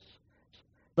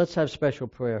Let's have special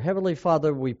prayer. Heavenly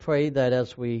Father, we pray that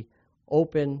as we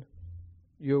open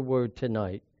your word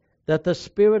tonight, that the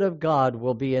Spirit of God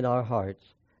will be in our hearts,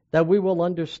 that we will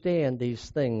understand these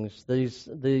things,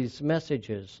 these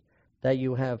messages that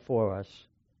you have for us.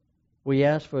 We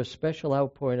ask for a special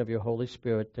outpouring of your Holy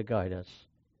Spirit to guide us.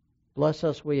 Bless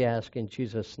us, we ask, in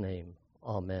Jesus' name.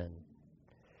 Amen.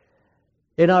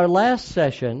 In our last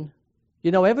session,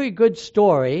 every good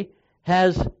story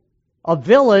has a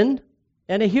villain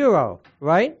and a hero,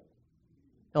 right?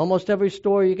 Almost every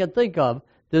story you can think of,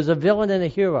 there's a villain and a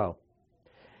hero.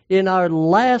 In our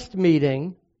last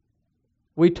meeting,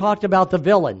 we talked about the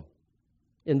villain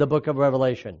in the book of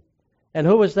Revelation. And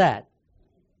who was that?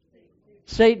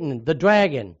 Satan, the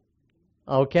dragon.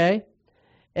 Okay?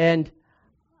 And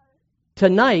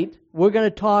tonight, we're going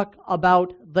to talk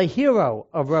about the hero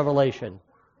of Revelation.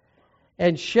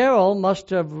 And Cheryl must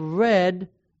have read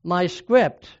my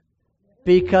script,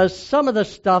 because some of the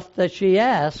stuff that she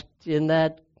asked in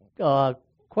that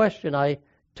question I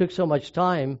took so much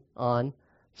time on,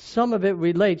 some of it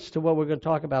relates to what we're going to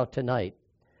talk about tonight.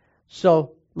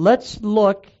 So let's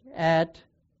look at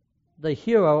the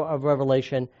hero of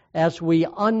Revelation as we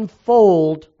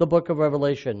unfold the book of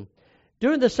Revelation.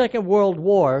 During the Second World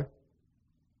War,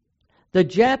 the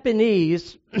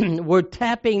Japanese were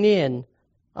tapping in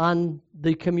on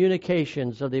the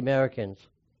communications of the Americans.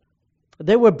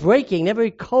 They were breaking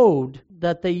every code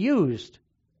that they used.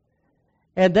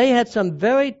 And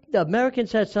the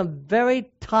Americans had some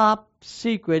very top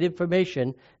secret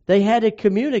information they had to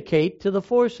communicate to the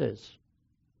forces.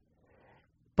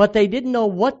 But they didn't know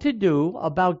what to do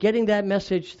about getting that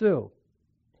message through.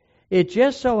 It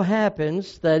just so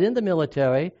happens that in the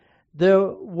military, there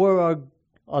were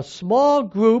a small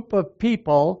group of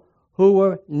people who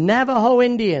were Navajo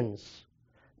Indians.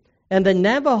 And the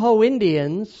Navajo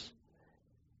Indians,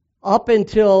 up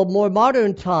until more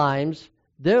modern times,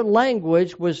 their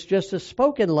language was just a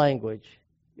spoken language.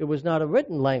 It was not a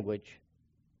written language.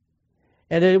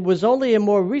 And it was only in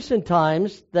more recent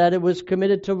times that it was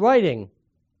committed to writing.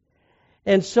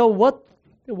 And so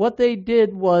what they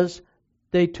did was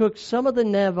they took some of the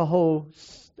Navajo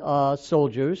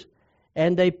soldiers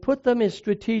and they put them in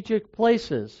strategic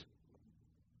places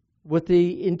with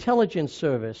the intelligence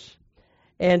service.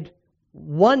 And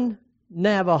one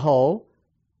Navajo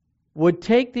would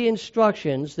take the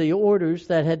instructions, the orders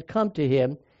that had come to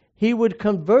him, he would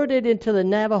convert it into the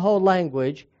Navajo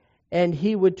language, and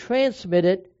he would transmit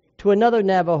it to another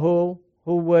Navajo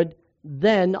who would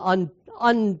then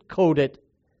uncode it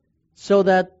so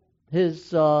that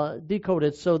decode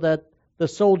it so that the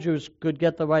soldiers could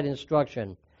get the right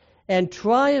instruction. And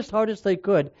try as hard as they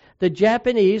could, the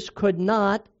Japanese could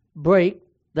not break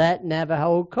that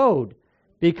Navajo code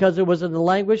because it was in the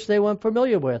language they weren't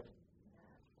familiar with.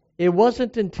 It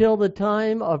wasn't until the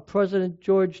time of President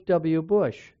George W.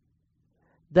 Bush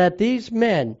that these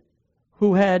men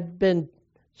who had been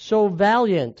so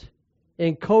valiant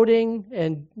in coding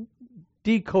and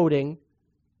decoding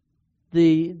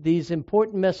these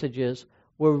important messages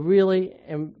were really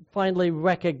and finally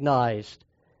recognized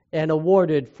and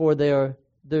awarded for their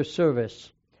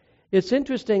service. It's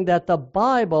interesting that the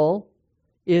Bible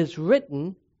is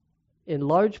written, in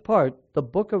large part, the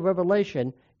book of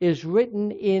Revelation is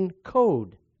written in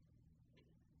code.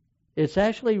 It's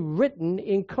actually written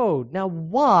in code. Now,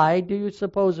 why do you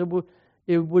suppose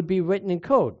it would be written in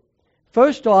code?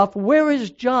 First off, where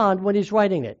is John when he's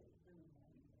writing it?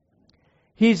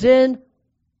 He's in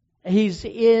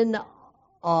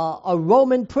a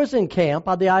Roman prison camp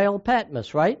on the Isle of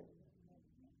Patmos, right?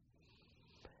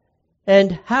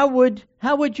 And how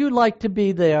would you like to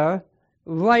be there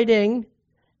writing,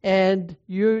 and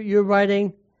you're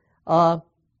writing,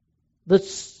 the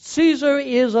Caesar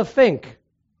is a fink.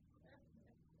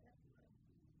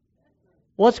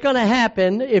 What's going to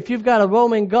happen if you've got a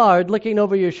Roman guard looking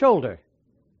over your shoulder?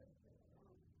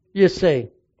 You see.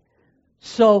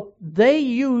 So they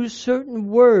used certain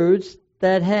words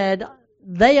that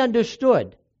they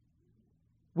understood.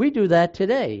 We do that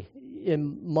today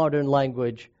in modern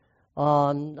language.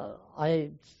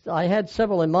 I had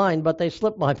several in mind, but they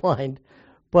slipped my mind.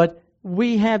 But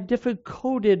we have different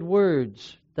coded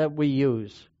words that we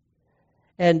use.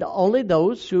 And only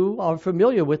those who are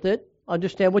familiar with it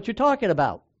understand what you're talking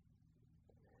about.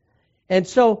 And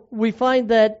so we find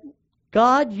that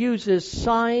God uses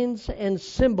signs and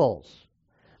symbols.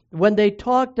 When they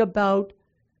talked about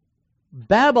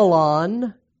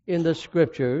Babylon in the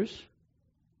Scriptures,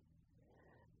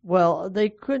 well, they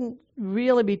couldn't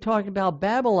really be talking about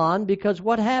Babylon because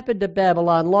what happened to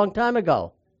Babylon a long time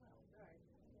ago?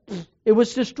 It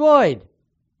was destroyed,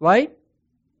 right?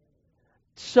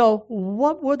 So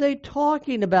what were they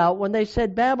talking about when they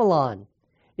said Babylon?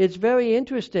 It's very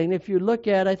interesting. If you look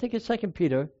at, I think it's 2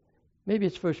 Peter, maybe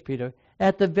it's 1 Peter,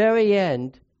 at the very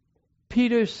end,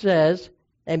 Peter says,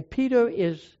 and Peter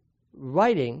is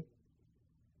writing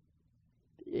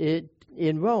it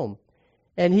in Rome,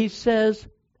 and he says,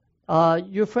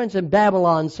 your friends in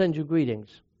Babylon send you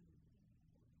greetings.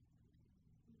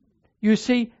 You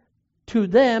see, to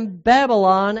them,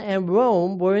 Babylon and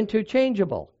Rome were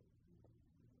interchangeable.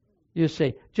 You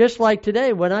see, just like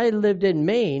today, when I lived in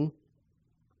Maine,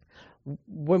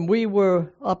 when we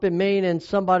were up in Maine and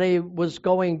somebody was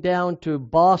going down to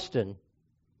Boston,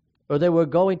 or they were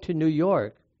going to New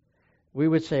York, we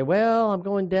would say, well, I'm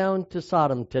going down to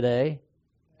Sodom today,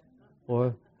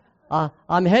 or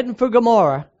I'm heading for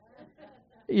Gomorrah.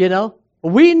 You know,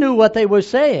 we knew what they were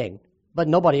saying, but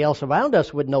nobody else around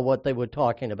us would know what they were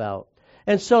talking about.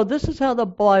 And so this is how the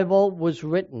Bible was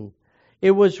written.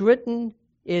 It was written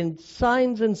in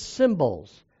signs and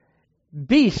symbols.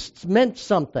 Beasts meant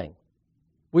something.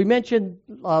 We mentioned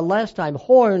last time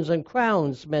horns and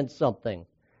crowns meant something.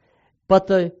 But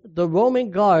the Roman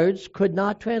guards could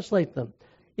not translate them.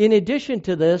 In addition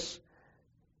to this,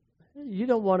 you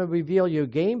don't want to reveal your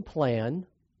game plan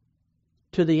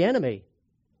to the enemy.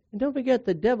 And don't forget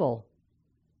the devil.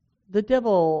 The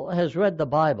devil has read the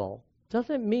Bible.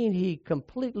 Doesn't mean he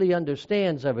completely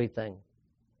understands everything.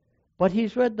 But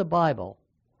he's read the Bible.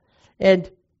 And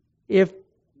if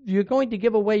you're going to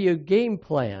give away your game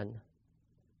plan,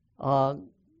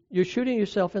 you're shooting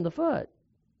yourself in the foot.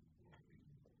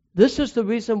 This is the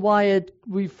reason why it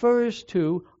refers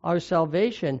to our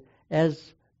salvation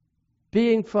as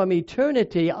being from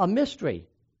eternity a mystery.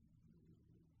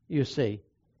 You see,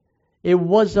 it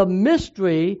was a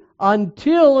mystery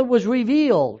until it was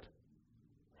revealed.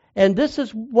 And this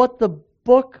is what the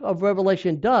book of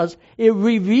Revelation does. It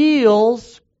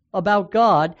reveals about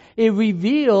God. It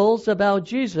reveals about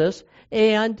Jesus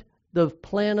and the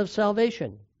plan of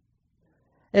salvation.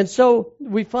 And so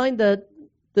we find that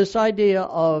this idea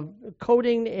of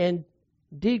coding and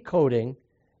decoding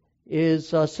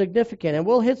is significant. And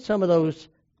we'll hit some of those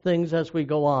things as we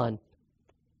go on.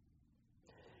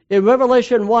 In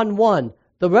Revelation 1:1,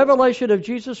 the revelation of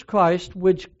Jesus Christ,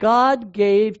 which God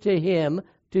gave to him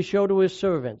to show to his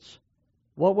servants.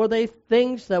 What were they?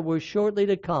 Things that were shortly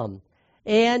to come.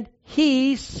 And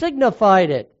he signified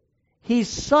it. He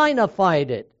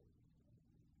signified it.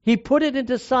 He put it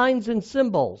into signs and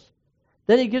symbols.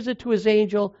 Then he gives it to his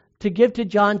angel to give to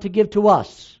John, to give to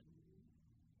us.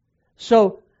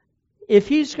 So, if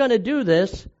he's going to do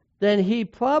this, then he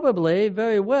probably,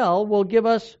 very well, will give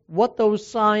us what those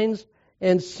signs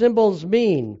and symbols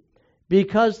mean,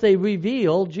 because they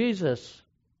reveal Jesus.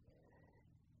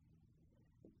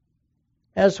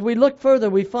 As we look further,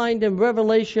 we find in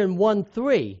Revelation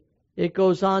 1:3, it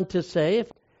goes on to say,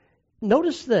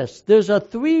 notice this, there's a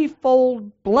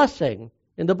threefold blessing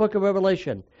in the book of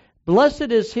Revelation.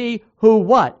 Blessed is he who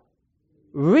what?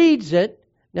 Reads it.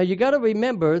 Now you got to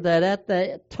remember that at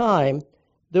that time,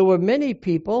 there were many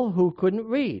people who couldn't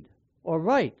read or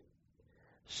write.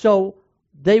 So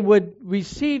they would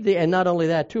receive and not only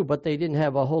that too, but they didn't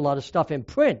have a whole lot of stuff in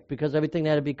print because everything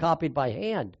had to be copied by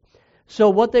hand. So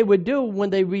what they would do when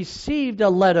they received a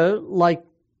letter like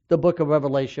the book of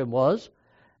Revelation was,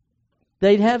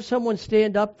 they'd have someone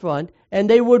stand up front and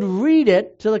they would read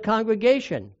it to the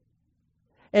congregation.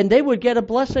 And they would get a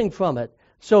blessing from it.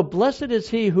 So blessed is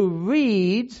he who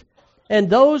reads, and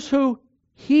those who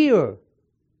hear,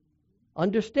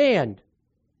 understand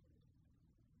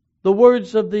the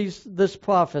words of this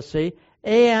prophecy,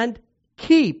 and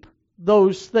keep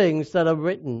those things that are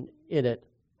written in it.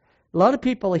 A lot of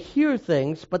people hear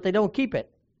things, but they don't keep it.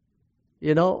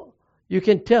 You know, you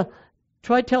can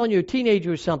try telling your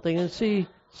teenager something and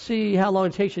see how long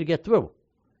it takes you to get through.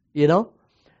 You know?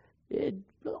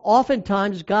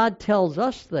 Oftentimes, God tells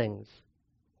us things,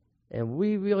 and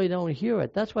we really don't hear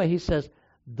it. That's why he says,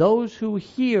 those who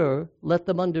hear, let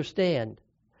them understand.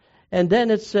 And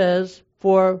then it says,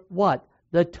 for what?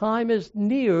 The time is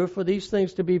near for these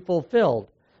things to be fulfilled.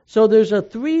 So there's a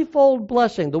threefold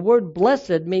blessing. The word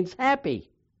blessed means happy.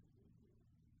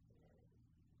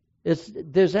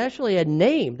 There's actually a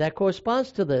name that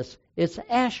corresponds to this. It's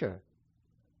Asher.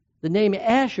 The name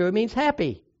Asher means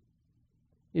happy,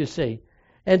 you see.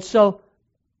 And so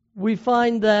we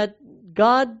find that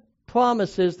God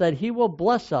promises that he will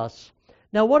bless us.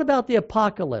 Now, what about the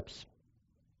apocalypse?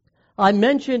 I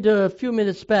mentioned a few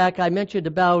minutes back,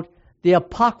 about the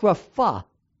Apocrypha.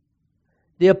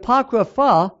 The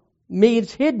Apocrypha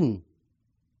means hidden.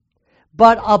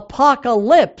 But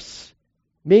apocalypse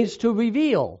means to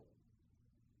reveal.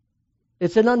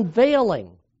 It's an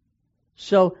unveiling.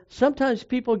 So sometimes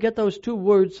people get those two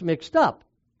words mixed up.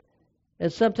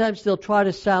 And sometimes they'll try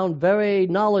to sound very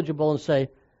knowledgeable and say,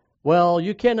 well,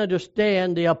 you can't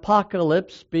understand the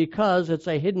apocalypse because it's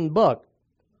a hidden book.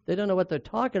 They don't know what they're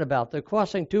talking about. They're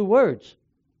crossing two words,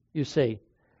 you see.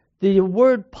 The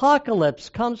word apocalypse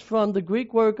comes from the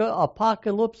Greek word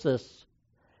apocalypsis,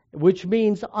 which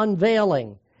means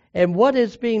unveiling. And what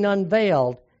is being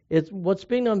unveiled? What's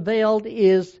being unveiled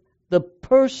is the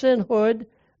personhood,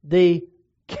 the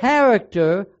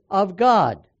character of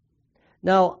God.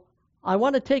 Now, I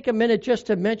want to take a minute just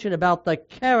to mention about the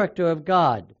character of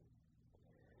God.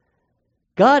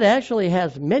 God actually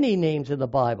has many names in the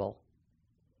Bible.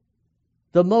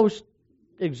 The most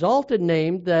exalted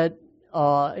name that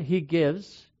he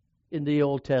gives in the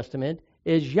Old Testament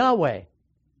is Yahweh.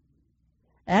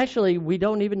 Actually, we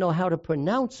don't even know how to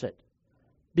pronounce it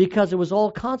because it was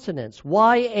all consonants.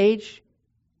 YHWH.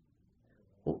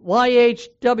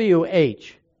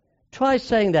 Try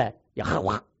saying that.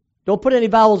 Yahweh. Don't put any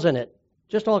vowels in it.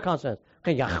 Just all consonants.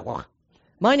 Okay, Yahweh.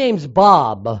 My name's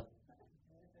Bob.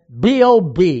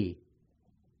 B-O-B.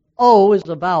 O is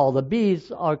a vowel. The B's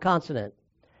are consonant.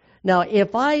 Now,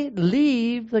 if I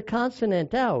leave the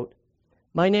consonant out,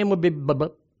 my name would be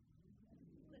Bub.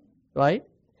 Right?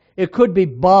 It could be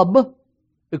Bub.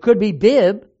 It could be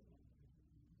Bib.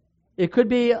 It could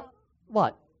be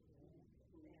what?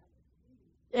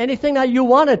 Anything that you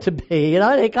want it to be.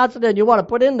 Any consonant you want to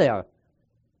put in there.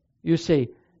 You see.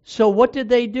 So what did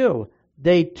they do?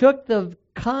 They took the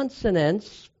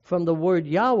consonants from the word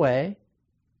Yahweh,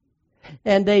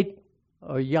 and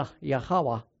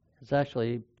Yahweh is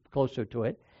actually closer to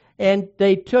it, and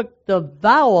they took the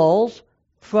vowels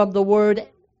from the word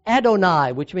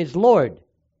Adonai, which means Lord.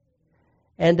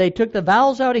 And they took the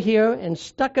vowels out of here and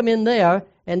stuck them in there,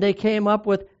 and they came up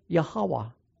with Yahweh.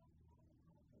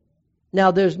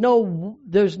 Now, there's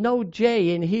no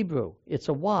J in Hebrew. It's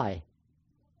a Y.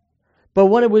 But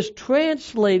when it was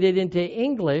translated into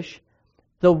English,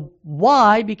 the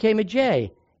Y became a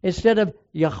J. Instead of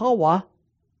Yahweh,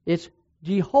 it's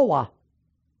Jehovah.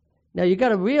 Now, you got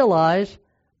to realize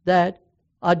that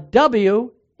a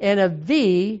W and a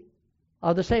V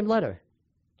are the same letter.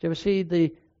 Did you ever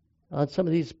see on some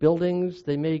of these buildings,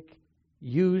 they make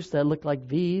U's that look like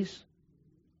V's?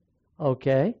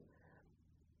 Okay.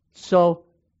 So,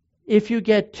 if you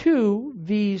get two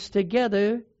V's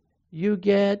together, you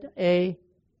get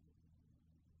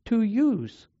two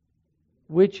U's,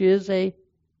 which is a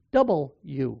double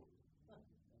U.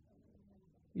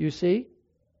 You see?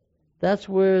 That's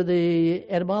where the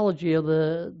etymology of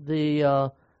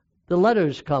the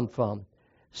letters come from.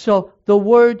 So the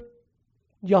word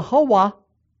Jehovah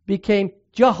became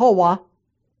Jehovah,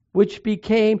 which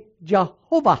became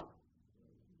Jehovah.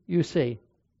 You see?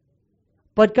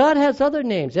 But God has other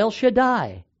names, El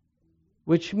Shaddai,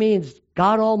 which means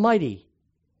God Almighty.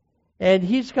 And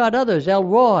He's got others, El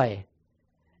Roi.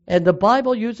 And the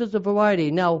Bible uses a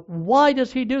variety. Now, why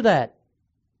does He do that?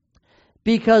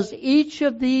 Because each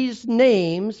of these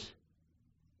names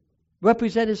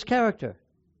represent His character.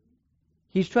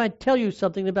 He's trying to tell you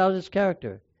something about His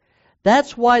character.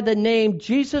 That's why the name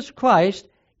Jesus Christ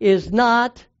is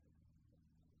not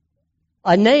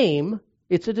a name,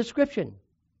 it's a description.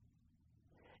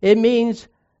 It means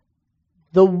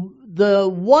the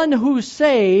one who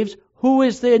saves, who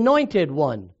is the anointed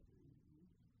one,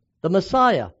 the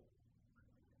Messiah.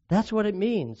 That's what it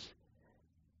means.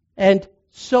 And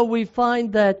so we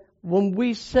find that when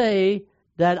we say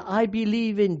that I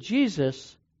believe in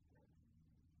Jesus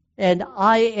and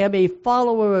I am a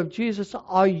follower of Jesus,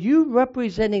 are you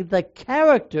representing the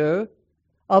character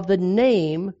of the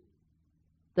name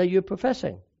that you're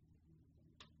professing?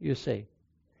 You see.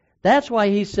 That's why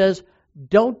he says,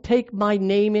 don't take my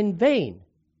name in vain.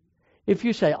 If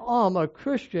you say, oh, I'm a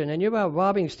Christian, and you're out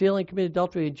robbing, stealing, committing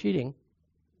adultery, and cheating,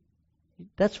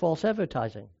 that's false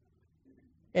advertising.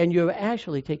 And you're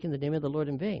actually taking the name of the Lord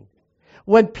in vain.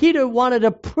 When Peter wanted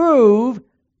to prove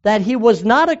that he was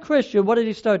not a Christian, what did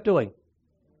he start doing?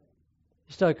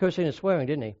 He started cursing and swearing,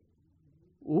 didn't he?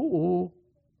 Ooh,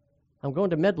 I'm going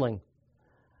to meddling.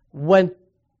 When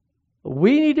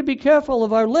we need to be careful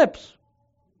of our lips,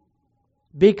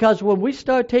 because when we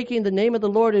start taking the name of the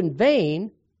Lord in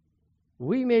vain,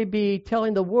 we may be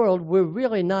telling the world we're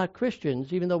really not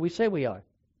Christians, even though we say we are.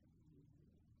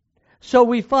 So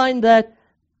we find that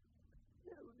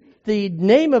the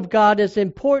name of God is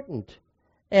important.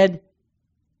 And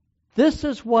this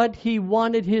is what he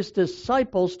wanted his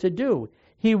disciples to do.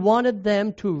 He wanted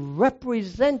them to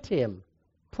represent him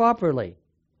properly.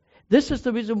 This is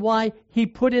the reason why he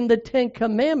put in the 10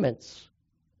 Commandments.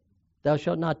 Thou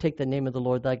shalt not take the name of the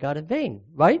Lord thy God in vain,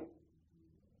 right?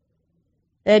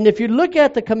 And if you look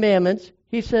at the commandments,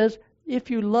 he says, if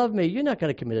you love me, you're not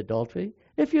going to commit adultery.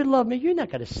 If you love me, you're not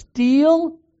going to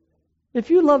steal. If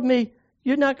you love me,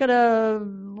 you're not going to,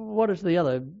 what is the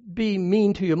other? Be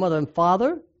mean to your mother and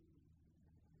father.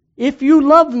 If you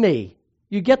love me,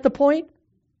 you get the point?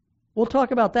 We'll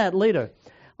talk about that later.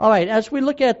 All right, as we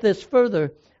look at this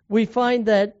further, we find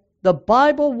that the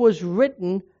Bible was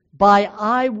written by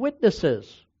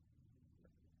eyewitnesses.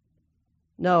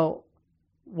 Now,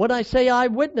 when I say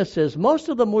eyewitnesses, most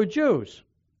of them were Jews.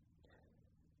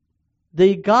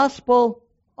 The Gospel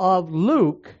of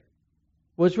Luke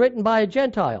was written by a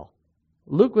Gentile.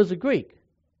 Luke was a Greek,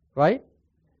 right?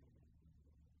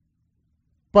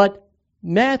 But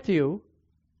Matthew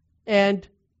and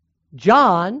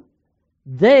John,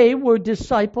 they were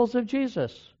disciples of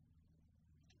Jesus.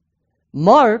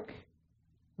 Mark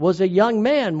was a young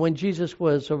man when Jesus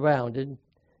was around. And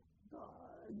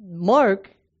Mark,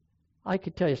 I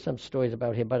could tell you some stories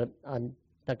about him, but I'm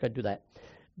not going to do that.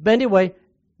 But anyway,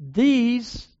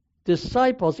 these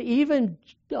disciples, even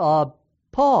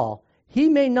Paul, he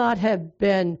may not have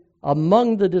been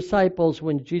among the disciples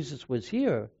when Jesus was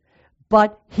here,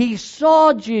 but he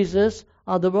saw Jesus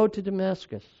on the road to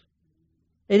Damascus.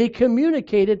 And he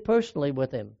communicated personally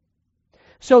with him.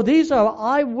 So these are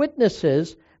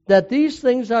eyewitnesses that these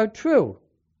things are true.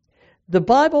 The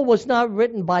Bible was not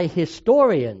written by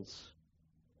historians.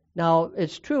 Now,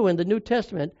 it's true in the New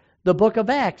Testament, the book of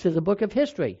Acts is a book of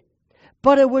history.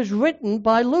 But it was written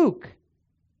by Luke,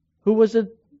 who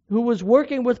was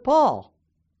working with Paul.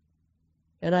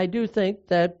 And I do think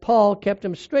that Paul kept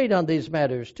him straight on these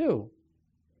matters too.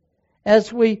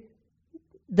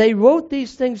 They wrote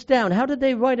these things down. How did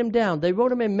they write them down? They wrote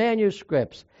them in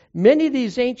manuscripts. Many of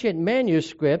these ancient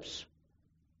manuscripts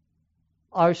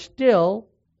are still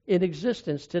in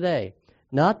existence today.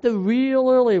 Not the real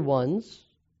early ones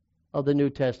of the New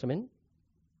Testament,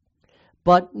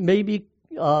 but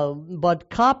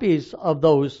copies of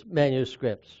those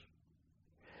manuscripts.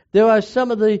 There are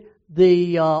some of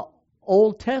the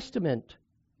Old Testament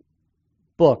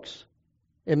books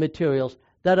and materials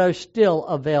that are still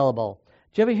available.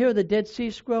 Did you ever hear of the Dead Sea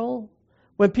Scroll?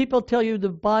 When people tell you the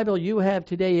Bible you have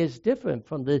today is different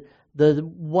from the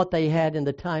what they had in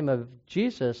the time of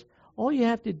Jesus, all you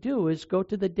have to do is go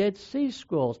to the Dead Sea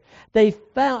Scrolls.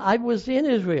 I was in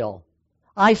Israel.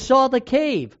 I saw the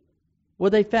cave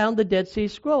where they found the Dead Sea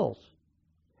Scrolls.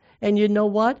 And you know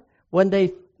what? When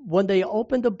they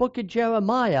opened the book of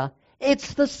Jeremiah,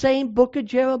 it's the same book of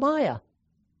Jeremiah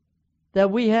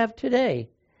that we have today.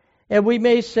 And we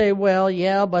may say, well,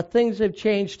 yeah, but things have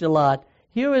changed a lot.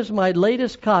 Here is my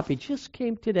latest copy, just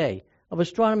came today, of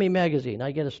Astronomy Magazine.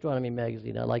 I get Astronomy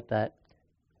Magazine. I like that.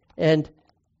 And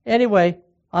anyway,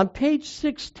 on page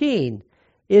 16,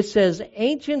 it says,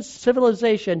 Ancient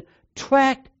Civilization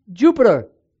Tracked Jupiter.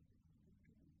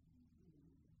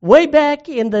 Way back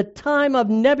in the time of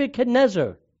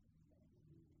Nebuchadnezzar,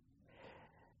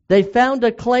 they found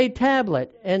a clay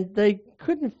tablet, and they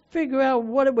couldn't figure out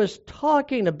what it was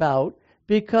talking about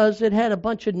because it had a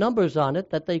bunch of numbers on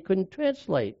it that they couldn't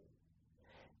translate.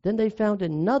 Then they found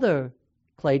another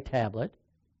clay tablet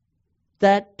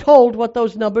that told what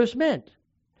those numbers meant.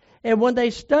 And when they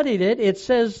studied it, it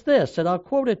says this, and I'll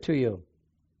quote it to you.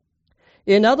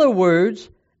 In other words,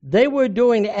 they were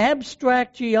doing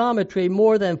abstract geometry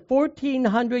more than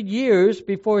 1,400 years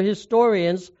before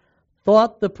historians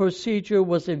thought the procedure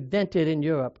was invented in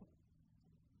Europe.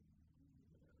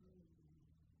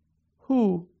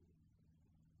 Who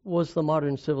was the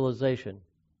modern civilization?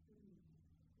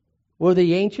 Were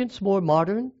the ancients more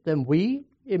modern than we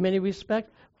in many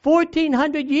respects?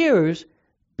 1,400 years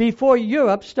before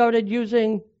Europe started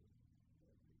using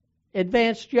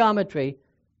advanced geometry,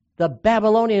 the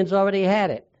Babylonians already had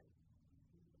it.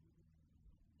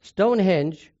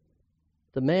 Stonehenge,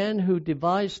 the man who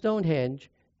devised Stonehenge,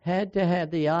 had to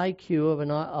have the IQ of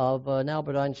an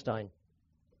Albert Einstein,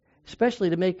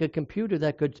 especially to make a computer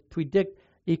that could predict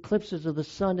eclipses of the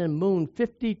sun and moon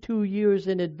 52 years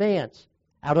in advance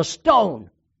out of stone.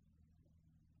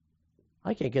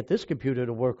 I can't get this computer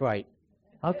to work right.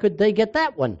 How could they get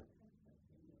that one?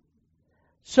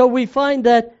 So we find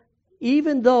that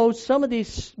even though some of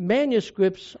these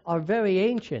manuscripts are very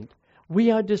ancient,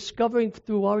 we are discovering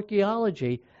through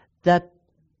archaeology that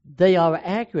they are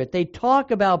accurate. They talk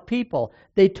about people.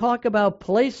 They talk about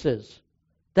places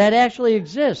that actually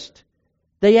exist.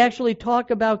 They actually talk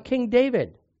about King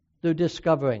David, they're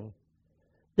discovering.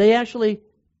 They actually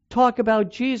talk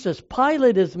about Jesus.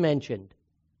 Pilate is mentioned.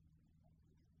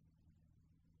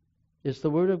 Is the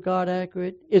Word of God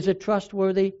accurate? Is it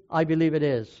trustworthy? I believe it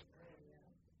is.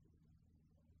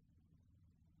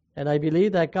 And I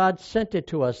believe that God sent it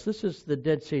to us. This is the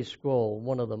Dead Sea Scroll,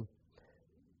 one of them.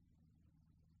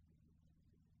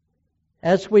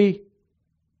 As we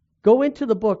go into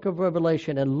the book of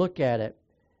Revelation and look at it,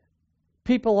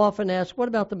 people often ask, what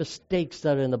about the mistakes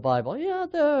that are in the Bible? Yeah,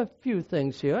 there are a few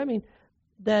things here. I mean,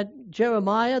 that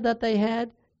Jeremiah that they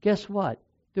had, guess what?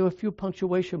 There were a few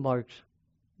punctuation marks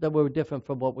that were different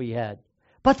from what we had.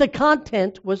 But the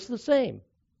content was the same.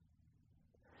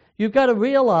 You've got to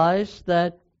realize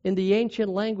that in the ancient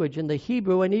language, in the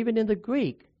Hebrew and even in the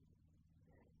Greek,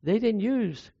 they didn't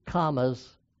use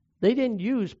commas. They didn't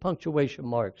use punctuation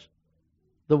marks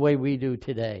the way we do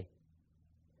today.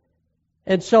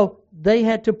 And so they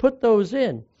had to put those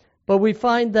in. But we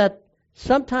find that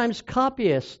sometimes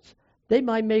copyists, they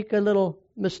might make a little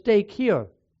mistake here.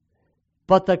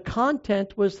 But the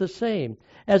content was the same.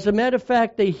 As a matter of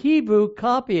fact, the Hebrew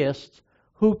copyists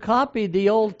who copied the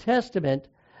Old Testament,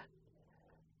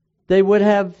 they would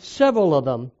have several of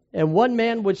them. And one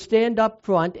man would stand up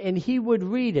front and he would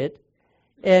read it.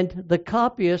 And the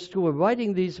copyists who were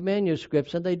writing these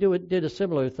manuscripts, and they did a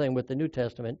similar thing with the New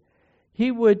Testament,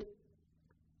 he would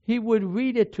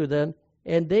read it to them,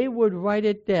 and they would write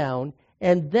it down,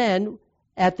 and then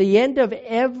at the end of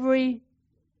every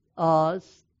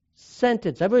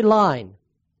sentence, every line,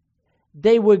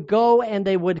 they would go and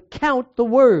they would count the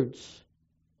words,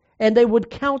 and they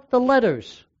would count the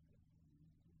letters.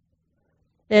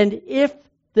 And if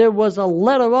there was a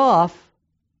letter off,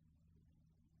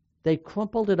 they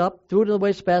crumpled it up, threw it in the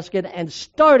wastebasket, and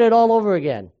started all over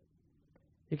again.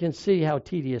 You can see how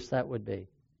tedious that would be.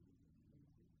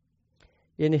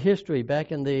 In history,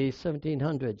 back in the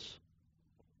 1700s,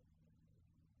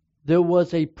 there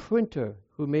was a printer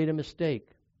who made a mistake.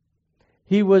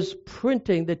 He was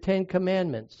printing the Ten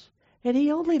Commandments, and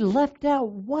he only left out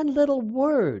one little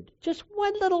word, just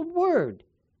one little word,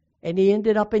 and he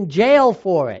ended up in jail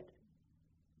for it.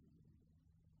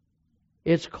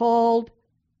 It's called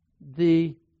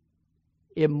the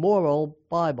immoral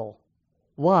Bible.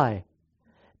 Why?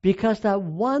 Because that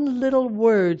one little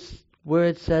word where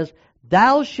it says,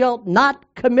 "Thou shalt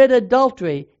not commit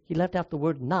adultery," he left out the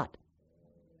word "not."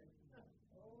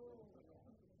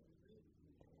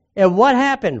 And what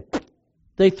happened?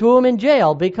 They threw him in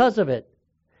jail because of it.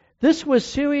 This was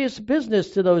serious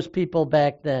business to those people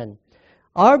back then.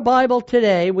 Our Bible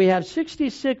today, we have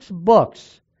 66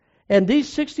 books. And these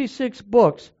 66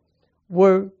 books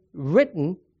were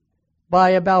written by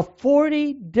about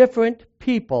 40 different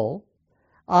people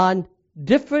on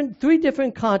three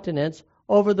different continents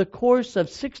over the course of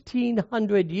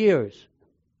 1,600 years.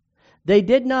 They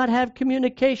did not have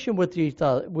communication with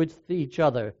each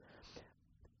other.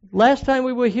 Last time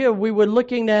we were here, we were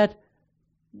looking at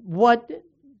what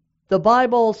the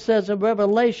Bible says in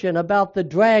Revelation about the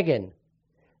dragon.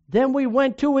 Then we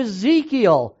went to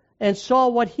Ezekiel and saw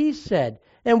what he said.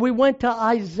 And we went to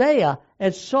Isaiah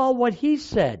and saw what he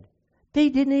said. They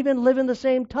didn't even live in the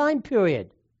same time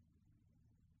period.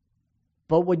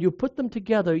 But when you put them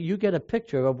together, you get a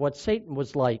picture of what Satan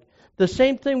was like. The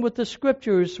same thing with the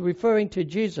scriptures referring to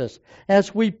Jesus.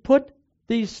 As we put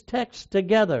these texts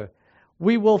together,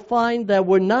 we will find that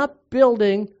we're not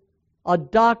building a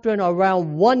doctrine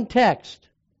around one text.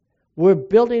 We're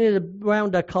building it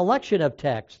around a collection of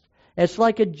texts. It's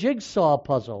like a jigsaw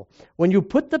puzzle. When you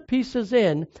put the pieces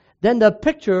in, then the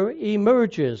picture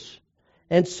emerges.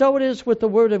 And so it is with the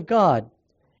Word of God.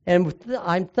 And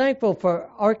I'm thankful for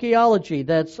archaeology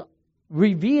that's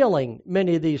revealing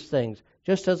many of these things,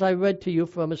 just as I read to you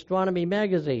from Astronomy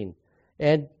Magazine.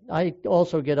 And I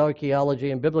also get archaeology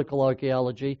and biblical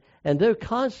archaeology, and they're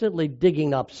constantly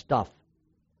digging up stuff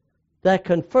that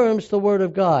confirms the Word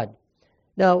of God.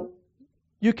 Now,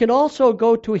 you can also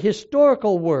go to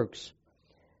historical works.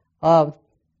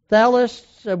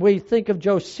 Thales, we think of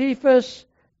Josephus,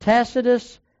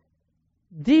 Tacitus.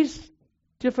 These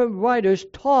different writers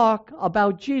talk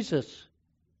about Jesus.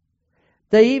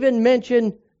 They even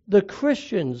mention the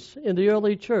Christians in the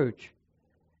early church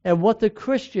and what the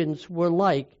Christians were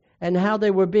like and how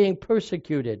they were being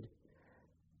persecuted.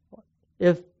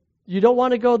 If you don't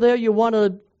want to go there, you want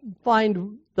to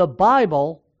find the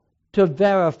Bible to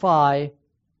verify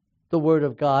the Word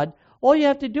of God. All you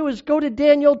have to do is go to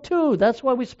Daniel 2. That's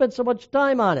why we spent so much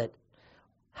time on it.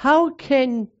 How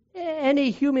can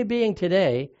any human being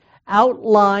today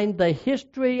outline the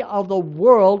history of the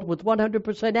world with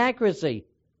 100% accuracy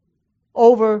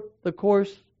over the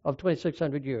course of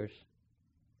 2,600 years?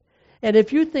 And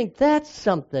if you think that's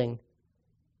something,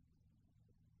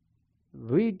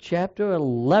 read chapter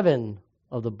 11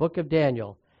 of the book of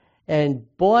Daniel. And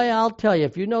boy, I'll tell you,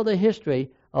 if you know the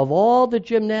history of all the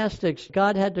gymnastics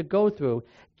God had to go through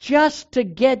just to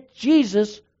get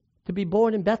Jesus to be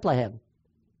born in Bethlehem.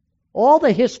 All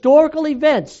the historical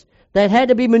events that had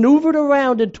to be maneuvered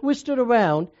around and twisted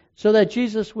around so that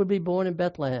Jesus would be born in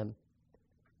Bethlehem.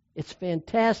 It's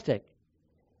fantastic.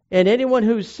 And anyone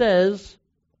who says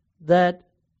that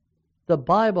the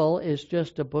Bible is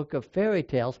just a book of fairy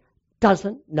tales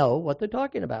doesn't know what they're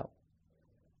talking about.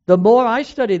 The more I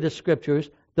study the Scriptures,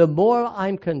 the more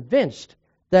I'm convinced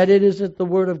that it isn't the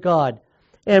Word of God.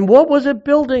 And what was it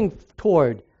building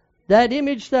toward? That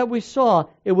image that we saw,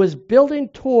 it was building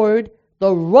toward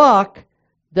the rock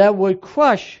that would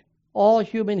crush all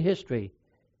human history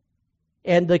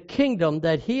and the kingdom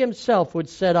that he himself would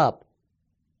set up.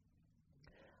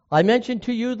 I mentioned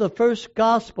to you the first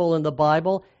gospel in the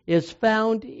Bible is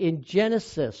found in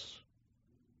Genesis.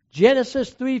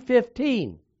 Genesis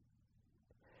 3:15.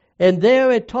 And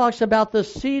there it talks about the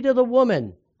seed of the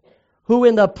woman who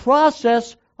in the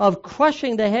process of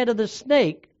crushing the head of the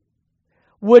snake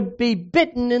would be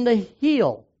bitten in the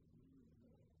heel.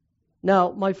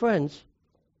 Now, my friends,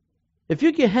 if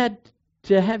you had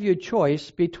to have your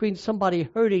choice between somebody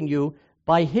hurting you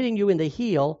by hitting you in the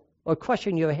heel or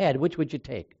crushing your head, which would you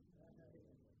take?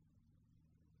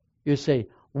 You see,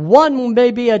 one may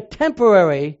be a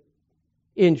temporary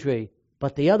injury,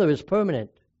 but the other is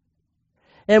permanent.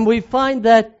 And we find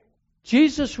that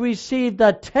Jesus received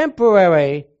the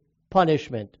temporary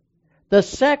punishment, the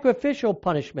sacrificial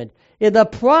punishment. In the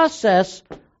process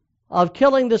of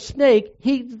killing the snake,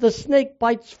 the snake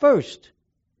bites first.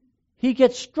 He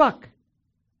gets struck.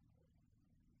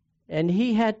 And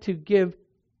he had to give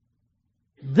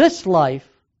this life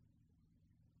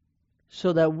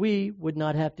so that we would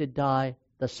not have to die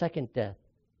the second death.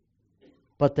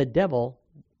 But the devil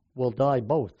will die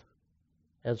both,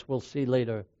 as we'll see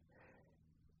later.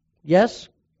 Yes,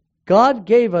 God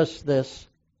gave us this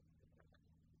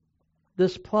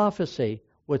prophecy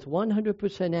with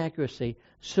 100% accuracy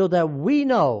so that we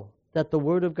know that the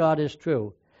Word of God is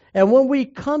true. And when we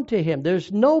come to Him,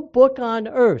 there's no book on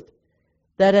earth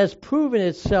that has proven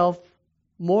itself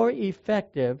more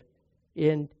effective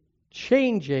in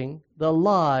changing the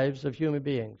lives of human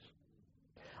beings.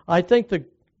 I think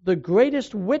the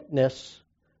greatest witness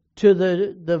to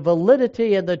the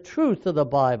validity and the truth of the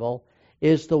Bible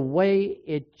is the way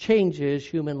it changes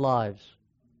human lives.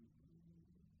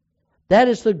 That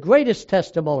is the greatest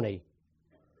testimony.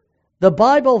 The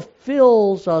Bible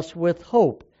fills us with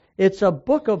hope. It's a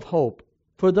book of hope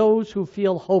for those who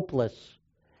feel hopeless.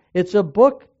 It's a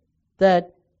book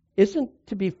that isn't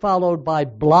to be followed by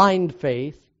blind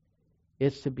faith.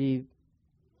 It's to be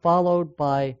followed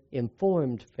by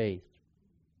informed faith.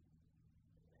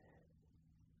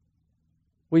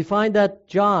 We find that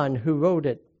John, who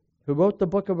wrote the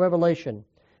book of Revelation,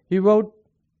 he wrote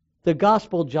the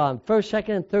Gospel John, 1st,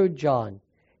 2nd, and 3rd John.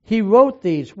 He wrote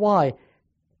these. Why?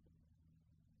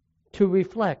 To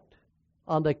reflect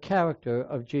on the character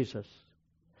of Jesus.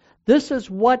 This is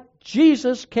what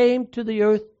Jesus came to the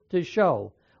earth to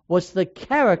show, was the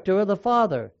character of the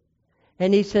Father.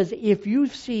 And he says, if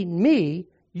you've seen me,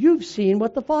 you've seen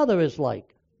what the Father is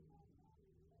like.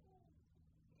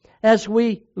 As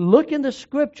we look in the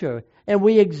Scripture and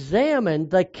we examine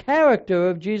the character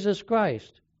of Jesus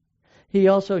Christ, He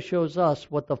also shows us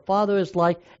what the Father is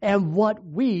like and what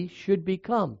we should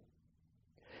become.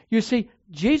 You see,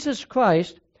 Jesus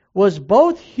Christ was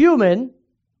both human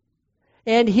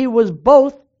and He was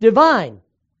both divine.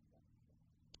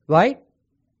 Right?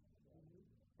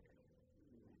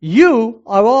 You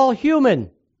are all human.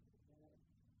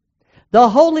 The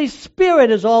Holy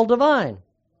Spirit is all divine.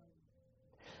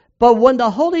 But when the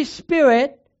Holy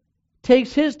Spirit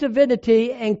takes His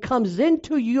divinity and comes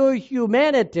into your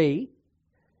humanity,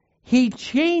 He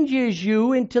changes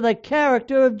you into the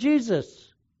character of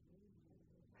Jesus.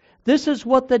 This is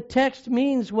what the text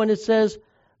means when it says,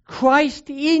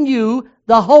 Christ in you,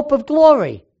 the hope of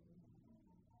glory.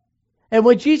 And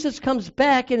when Jesus comes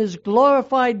back in His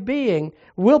glorified being,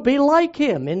 we'll be like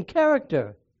Him in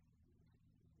character.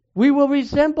 We will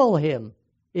resemble Him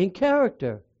in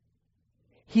character.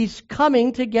 He's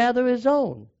coming to gather His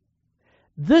own.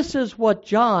 This is what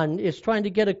John is trying to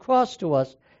get across to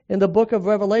us in the book of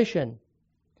Revelation.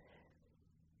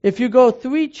 If you go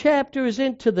 3 chapters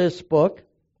into this book,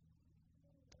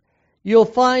 you'll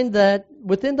find that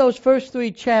within those first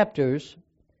 3 chapters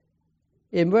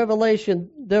in Revelation,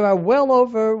 there are well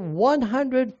over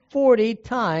 140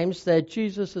 times that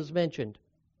Jesus is mentioned.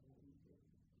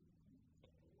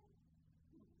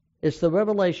 It's the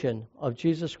revelation of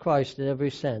Jesus Christ in every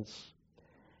sense.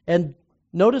 And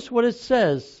notice what it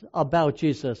says about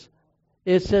Jesus.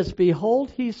 It says, behold,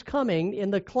 He's coming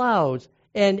in the clouds,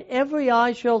 and every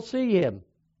eye shall see Him.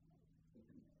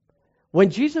 When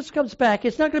Jesus comes back,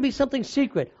 it's not going to be something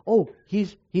secret. Oh,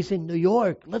 he's in New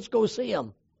York. Let's go see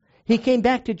him. He came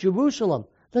back to Jerusalem.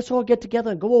 Let's all get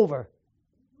together and go over.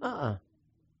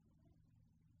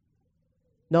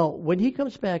 No, when he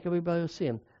comes back, everybody will see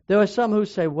him. There are some who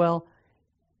say, well,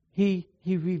 he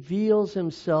reveals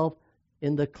himself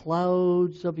in the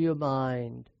clouds of your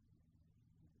mind.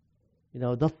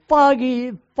 The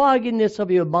fogginess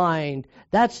of your mind,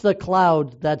 that's the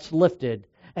cloud that's lifted.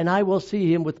 And I will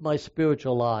see him with my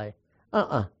spiritual eye.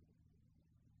 I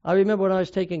remember when I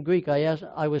was taking Greek,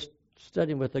 I was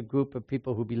studying with a group of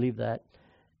people who believe that.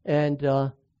 And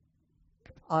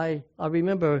I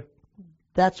remember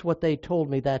that's what they told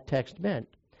me that text meant.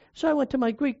 So I went to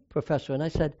my Greek professor and I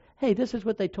said, hey, this is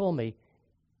what they told me.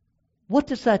 What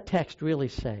does that text really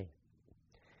say?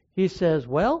 He says,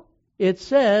 well, it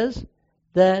says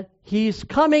that he's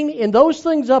coming in those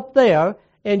things up there,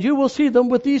 and you will see them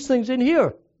with these things in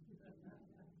here.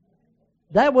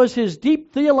 That was his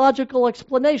deep theological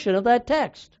explanation of that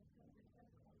text.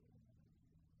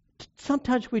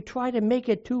 Sometimes we try to make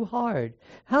it too hard.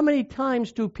 How many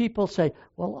times do people say,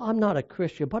 well, I'm not a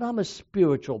Christian, but I'm a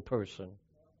spiritual person?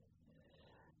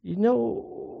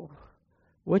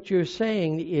 What you're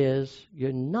saying is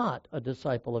you're not a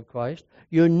disciple of Christ.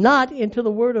 You're not into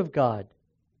the Word of God.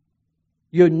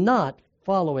 You're not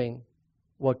following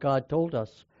what God told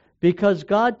us. Because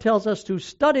God tells us to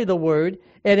study the Word,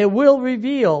 and it will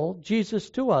reveal Jesus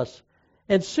to us.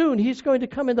 And soon He's going to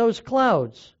come in those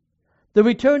clouds. The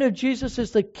return of Jesus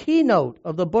is the keynote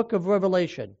of the book of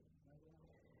Revelation.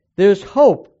 There's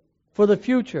hope for the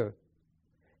future.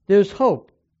 There's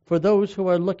hope for those who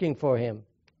are looking for Him.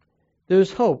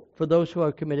 There's hope for those who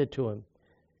are committed to Him.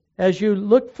 As you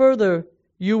look further,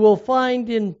 you will find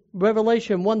in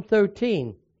Revelation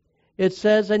 1:13, it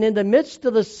says, and in the midst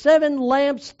of the 7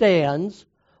 lampstands,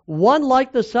 one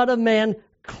like the Son of Man,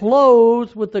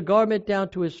 clothed with the garment down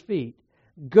to his feet,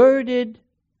 girded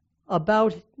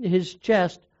about his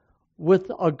chest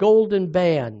with a golden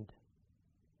band.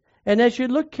 And as you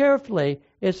look carefully,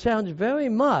 it sounds very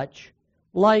much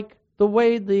like the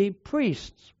way the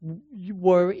priests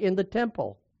were in the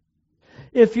temple.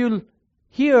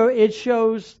 Here it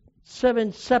shows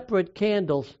 7 separate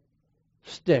candlesticks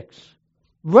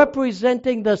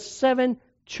representing the 7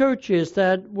 churches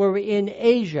that were in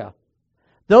Asia.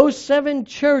 Those 7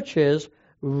 churches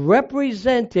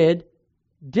represented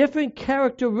different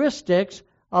characteristics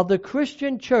of the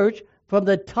Christian church from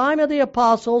the time of the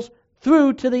apostles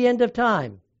through to the end of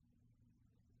time.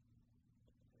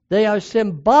 They are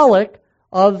symbolic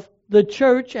of the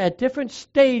church at different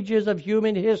stages of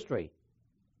human history.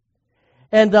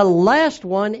 And the last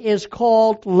one is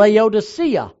called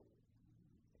Laodicea.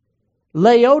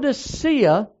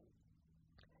 Laodicea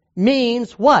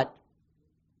means what?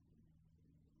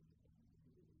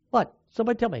 What?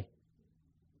 Somebody tell me.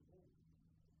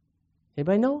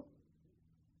 Anybody know?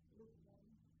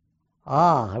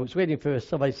 I was waiting for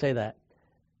somebody to say that.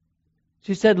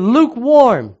 She said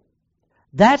lukewarm.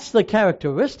 That's the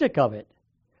characteristic of it.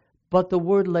 But the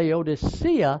word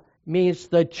Laodicea means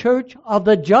the church of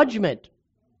the judgment.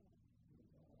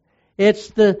 It's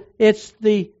the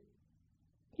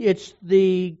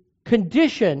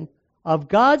condition of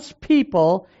God's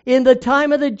people in the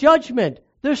time of the judgment.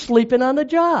 They're sleeping on the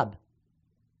job.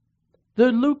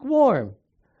 They're lukewarm.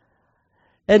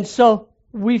 And so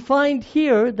we find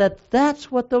here that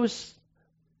that's what those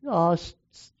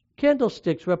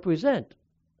candlesticks represent.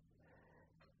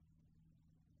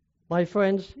 My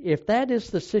friends, if that is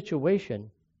the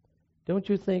situation, don't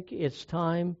you think it's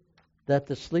time that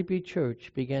the sleepy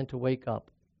church began to wake up?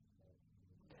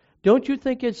 Don't you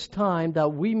think it's time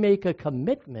that we make a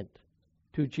commitment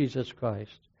to Jesus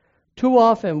Christ? Too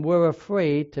often we're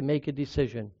afraid to make a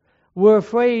decision. We're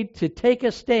afraid to take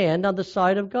a stand on the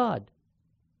side of God.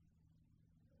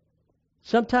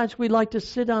 Sometimes we like to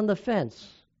sit on the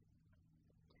fence.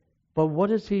 But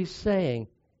what is He saying?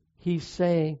 He's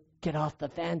saying, get off the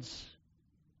fence.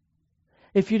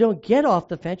 If you don't get off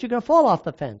the fence, you're going to fall off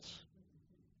the fence.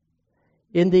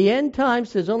 In the end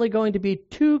times, there's only going to be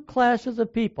 2 classes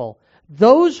of people.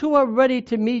 Those who are ready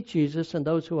to meet Jesus and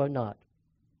those who are not.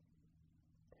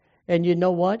 And you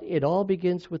know what? It all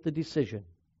begins with the decision.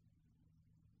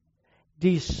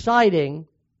 Deciding,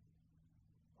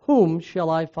 whom shall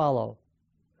I follow?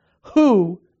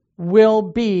 Who will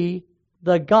be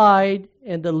the guide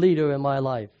and the leader in my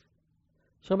life?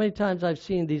 So many times I've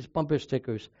seen these bumper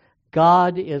stickers.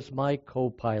 God is my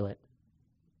co-pilot.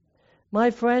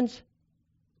 My friends,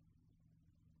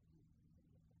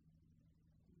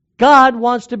 God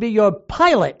wants to be your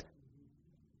pilot,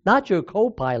 not your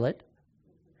co-pilot.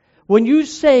 When you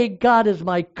say God is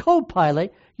my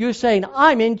co-pilot, You're saying,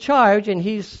 I'm in charge, and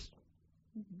he's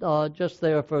just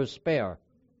there for a spare.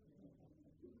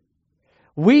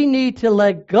 We need to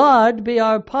let God be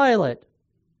our pilot.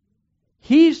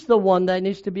 He's the one that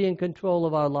needs to be in control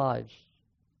of our lives.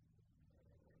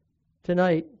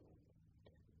 Tonight,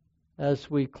 as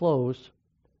we close,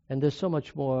 and there's so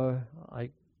much more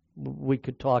we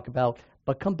could talk about,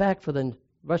 but come back for the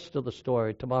rest of the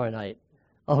story tomorrow night,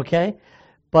 okay?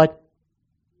 But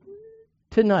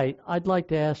tonight, I'd like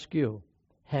to ask you,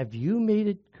 have you made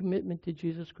a commitment to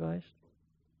Jesus Christ?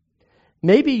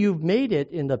 Maybe you've made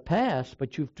it in the past,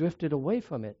 but you've drifted away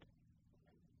from it.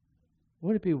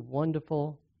 Wouldn't it be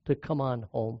wonderful to come on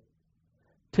home,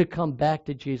 to come back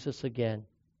to Jesus again,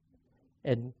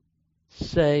 and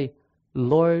say,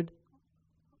 Lord,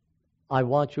 I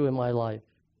want you in my life.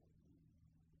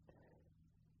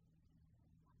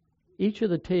 Each of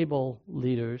the table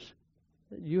leaders,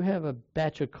 you have a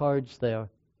batch of cards there.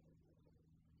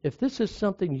 If this is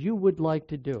something you would like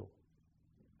to do,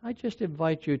 I just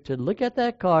invite you to look at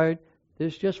that card.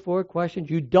 There's just 4 questions.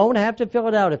 You don't have to fill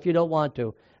it out if you don't want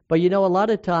to. But you know, a lot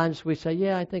of times we say,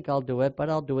 yeah, I think I'll do it, but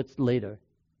I'll do it later.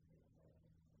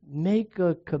 Make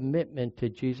a commitment to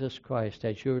Jesus Christ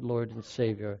as your Lord and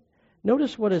Savior.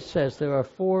 Notice what it says. There are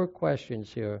 4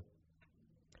 questions here.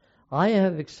 I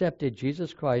have accepted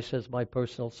Jesus Christ as my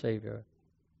personal Savior.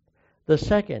 The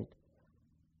second,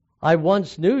 I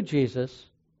once knew Jesus,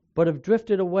 but have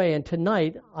drifted away, and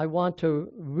tonight I want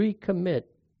to recommit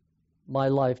my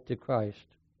life to Christ.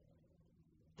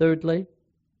 Thirdly,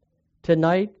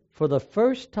 tonight, for the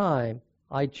first time,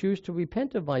 I choose to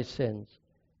repent of my sins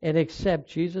and accept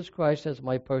Jesus Christ as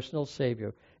my personal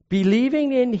Savior,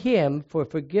 believing in Him for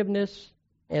forgiveness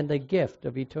and the gift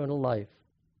of eternal life.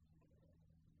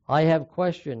 I have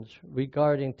questions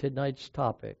regarding tonight's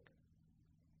topic.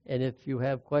 And if you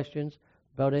have questions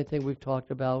about anything we've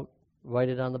talked about, write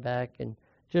it on the back and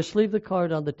just leave the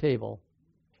card on the table.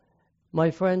 My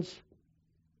friends,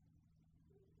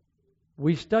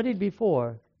 we studied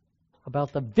before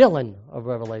about the villain of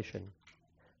Revelation.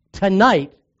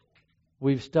 Tonight,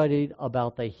 we've studied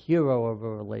about the hero of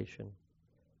Revelation.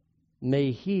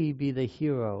 May he be the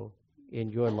hero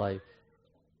in your life.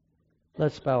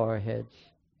 Let's bow our heads.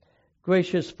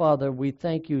 Gracious Father, we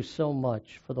thank you so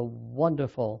much for the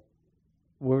wonderful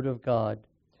Word of God,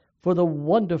 for the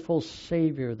wonderful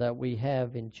Savior that we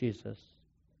have in Jesus.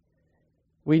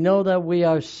 We know that we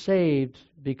are saved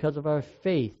because of our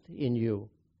faith in you,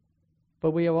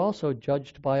 but we are also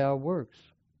judged by our works,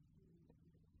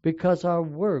 because our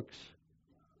works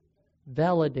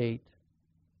validate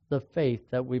the faith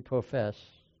that we profess.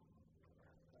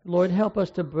 Lord, help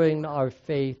us to bring our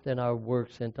faith and our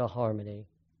works into harmony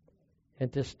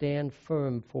and to stand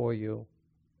firm for you.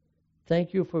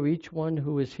 Thank you for each one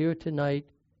who is here tonight,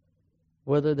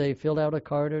 whether they filled out a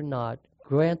card or not.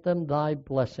 Grant them thy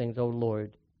blessings, O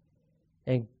Lord,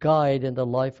 and guide in the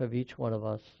life of each one of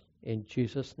us. In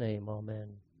Jesus' name, amen.